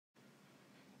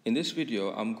In this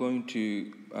video, I'm going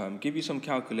to give you some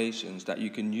calculations that you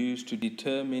can use to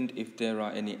determine if there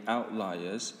are any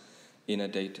outliers in a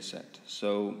data set.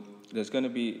 So there's going to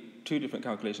be two different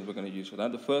calculations we're going to use for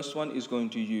that. The first one is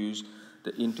going to use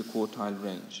the interquartile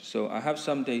range. So I have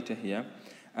some data here,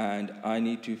 and I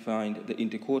need to find the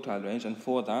interquartile range, and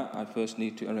for that, I first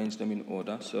need to arrange them in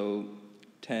order. So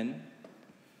 10,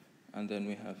 and then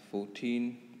we have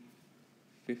 14,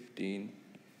 15,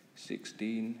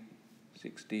 16,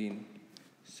 16,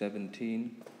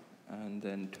 17, and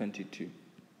then 22.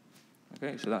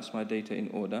 Okay, so that's my data in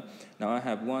order. Now I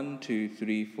have 1, 2,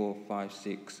 3, 4, 5,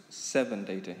 6, 7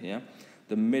 data here.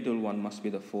 The middle one must be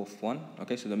the fourth one.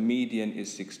 Okay, so the median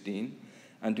is 16.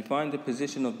 And to find the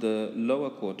position of the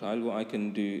lower quartile, what I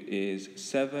can do is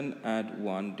 7 add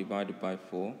 1 divided by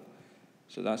 4.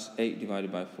 So that's 8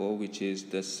 divided by 4, which is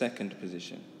the second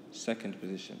position.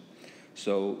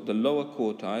 So the lower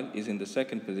quartile is in the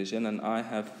second position, and I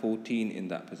have 14 in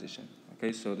that position.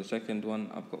 Okay, so the second one,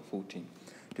 I've got 14.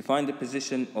 To find the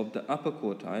position of the upper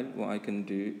quartile, what I can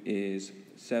do is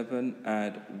 7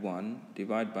 add 1,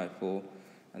 divide by 4,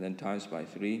 and then times by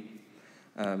 3.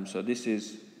 So this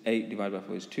is 8 divided by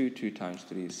 4 is 2, 2 times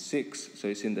 3 is 6, so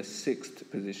it's in the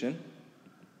sixth position.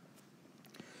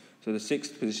 So the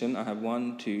sixth position, I have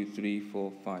 1, 2, 3,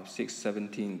 4, 5, 6,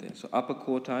 17 there. So upper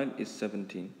quartile is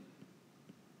 17.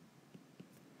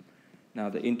 Now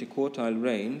the interquartile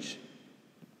range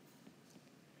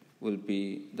will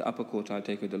be the upper quartile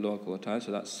take away the lower quartile,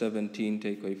 so that's 17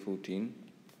 take away 14,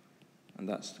 and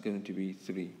that's going to be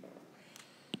 3.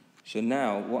 So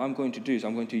now what I'm going to do is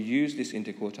I'm going to use this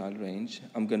interquartile range.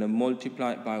 I'm going to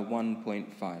multiply it by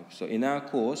 1.5. So in our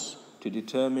course, to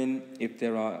determine if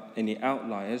there are any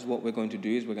outliers, what we're going to do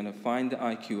is we're going to find the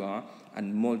IQR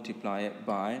and multiply it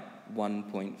by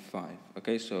 1.5.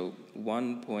 Okay, so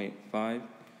 1.5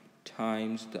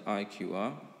 times the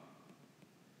IQR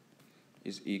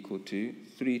is equal to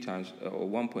 3 times, or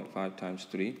 1.5 times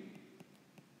 3,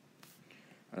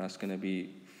 and that's going to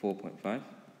be 4.5.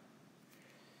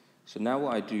 So now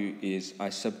what I do is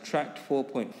I subtract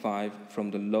 4.5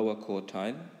 from the lower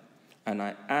quartile, and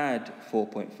I add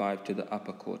 4.5 to the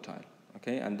upper quartile.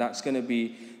 Okay, and that's going to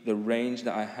be the range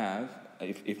that I have.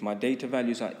 If my data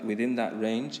values are within that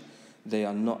range, they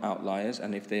are not outliers,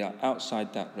 and if they are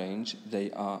outside that range, they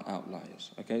are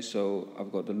outliers. Okay, so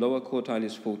I've got the lower quartile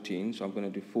is 14, so I'm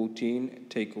going to do 14,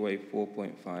 take away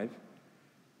 4.5.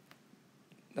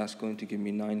 That's going to give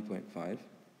me 9.5.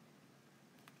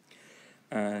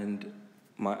 And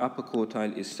my upper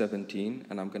quartile is 17,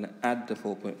 and I'm going to add the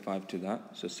 4.5 to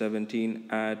that. So 17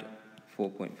 add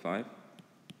 4.5.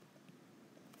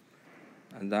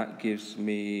 And that gives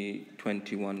me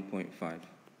 21.5.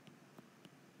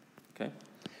 Okay.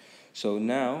 So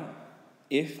now,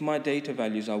 if my data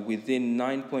values are within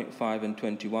 9.5 and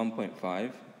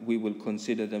 21.5, we will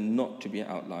consider them not to be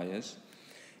outliers.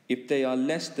 If they are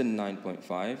less than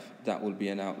 9.5, that will be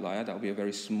an outlier. That will be a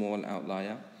very small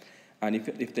outlier. And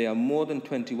if they are more than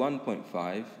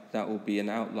 21.5, that will be an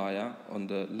outlier on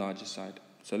the larger side.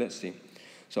 So let's see.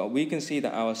 So we can see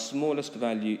that our smallest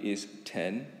value is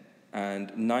 10,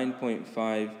 and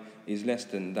 9.5 is less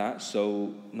than that,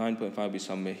 so 9.5 will be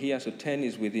somewhere here, so 10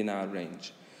 is within our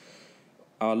range.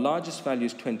 Our largest value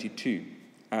is 22,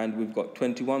 and we've got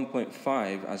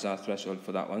 21.5 as our threshold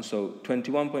for that one, so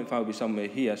 21.5 will be somewhere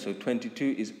here, so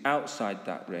 22 is outside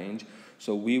that range,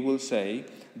 so we will say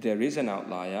there is an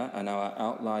outlier, and our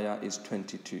outlier is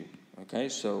 22. Okay,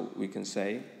 so we can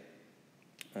say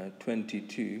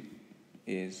 22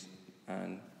 is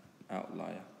an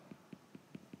outlier.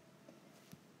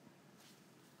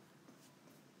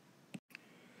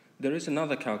 There is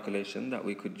another calculation that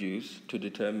we could use to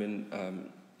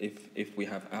determine if we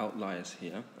have outliers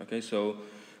here. Okay, so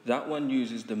that one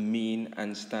uses the mean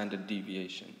and standard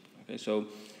deviation. Okay, so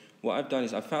what I've done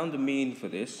is I found the mean for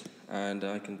this, and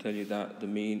I can tell you that the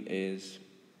mean is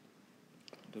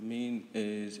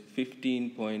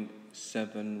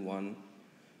 15.71,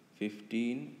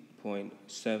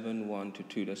 15.71 to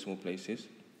 2 decimal places.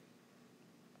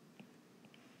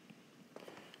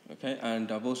 Okay,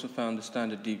 and I've also found the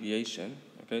standard deviation.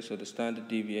 Okay, so the standard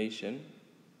deviation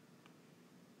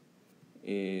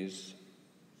is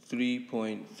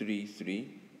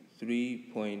 3.33,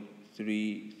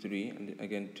 3.33, and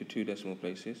again to 2 decimal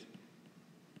places.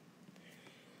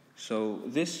 So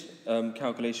this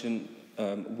calculation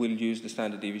will use the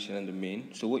standard deviation and the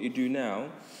mean. So what you do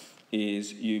now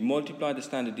is you multiply the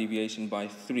standard deviation by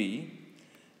 3,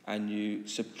 and you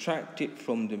subtract it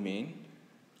from the mean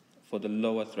for the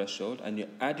lower threshold, and you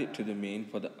add it to the mean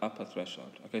for the upper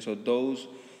threshold. Okay, so those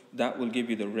that will give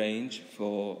you the range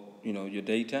for your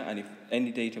data, and if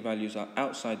any data values are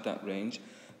outside that range,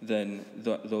 then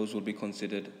those will be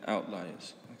considered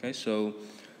outliers. Okay, so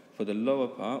for the lower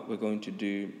part, we're going to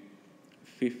do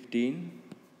 15.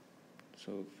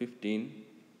 So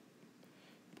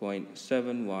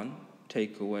 15.71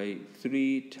 take away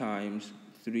 3 times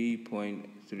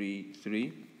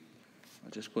 3.33.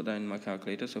 I'll just put that in my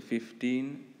calculator. So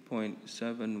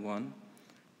 15.71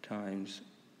 times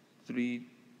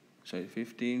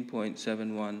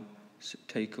 15.71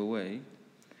 take away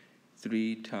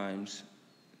 3 times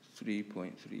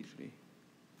 3.33.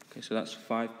 Okay, so that's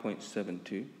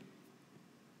 5.72.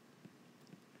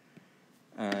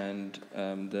 And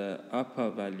the upper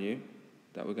value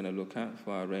that we're going to look at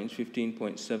for our range,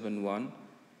 15.71,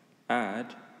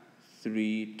 add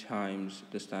 3 times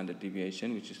the standard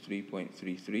deviation, which is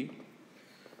 3.33.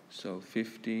 So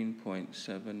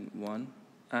 15.71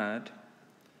 add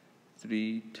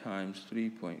 3 times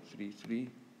 3.33,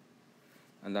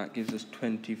 and that gives us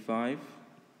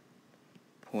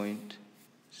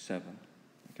 25.7.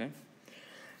 Okay.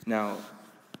 Now,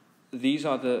 these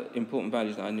are the important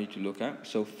values that I need to look at.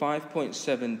 So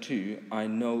 5.72 I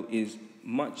know is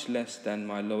much less than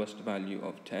my lowest value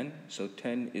of 10. So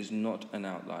 10 is not an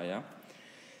outlier.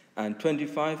 And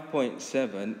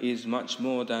 25.7 is much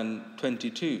more than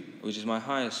 22, which is my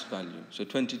highest value. So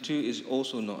 22 is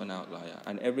also not an outlier.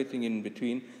 And everything in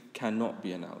between cannot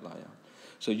be an outlier.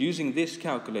 So using this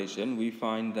calculation, we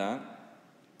find that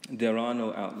there are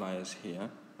no outliers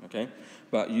here. Okay,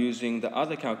 but using the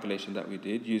other calculation that we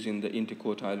did, using the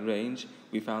interquartile range,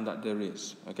 we found that there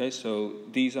is. Okay, so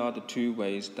these are the two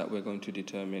ways that we're going to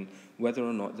determine whether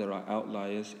or not there are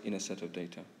outliers in a set of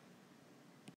data.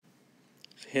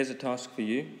 So here's a task for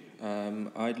you.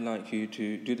 I'd like you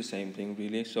to do the same thing,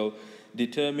 really. So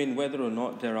determine whether or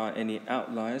not there are any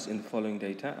outliers in the following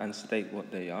data and state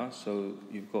what they are. So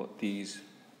you've got these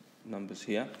numbers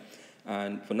here.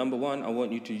 And for number 1, I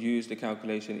want you to use the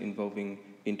calculation involving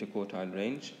interquartile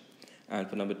range. And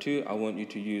for number 2, I want you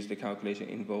to use the calculation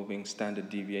involving standard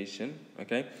deviation.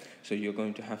 Okay, so you're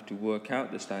going to have to work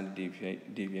out the standard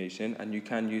deviation, and you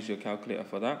can use your calculator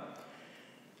for that.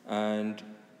 And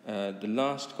the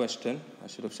last question, I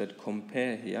should have said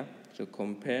compare here. So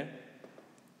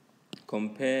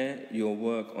compare your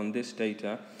work on this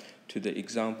data to the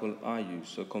example I use.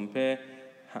 So compare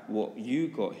what you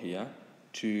got here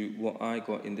to what I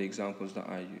got in the examples that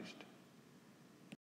I used.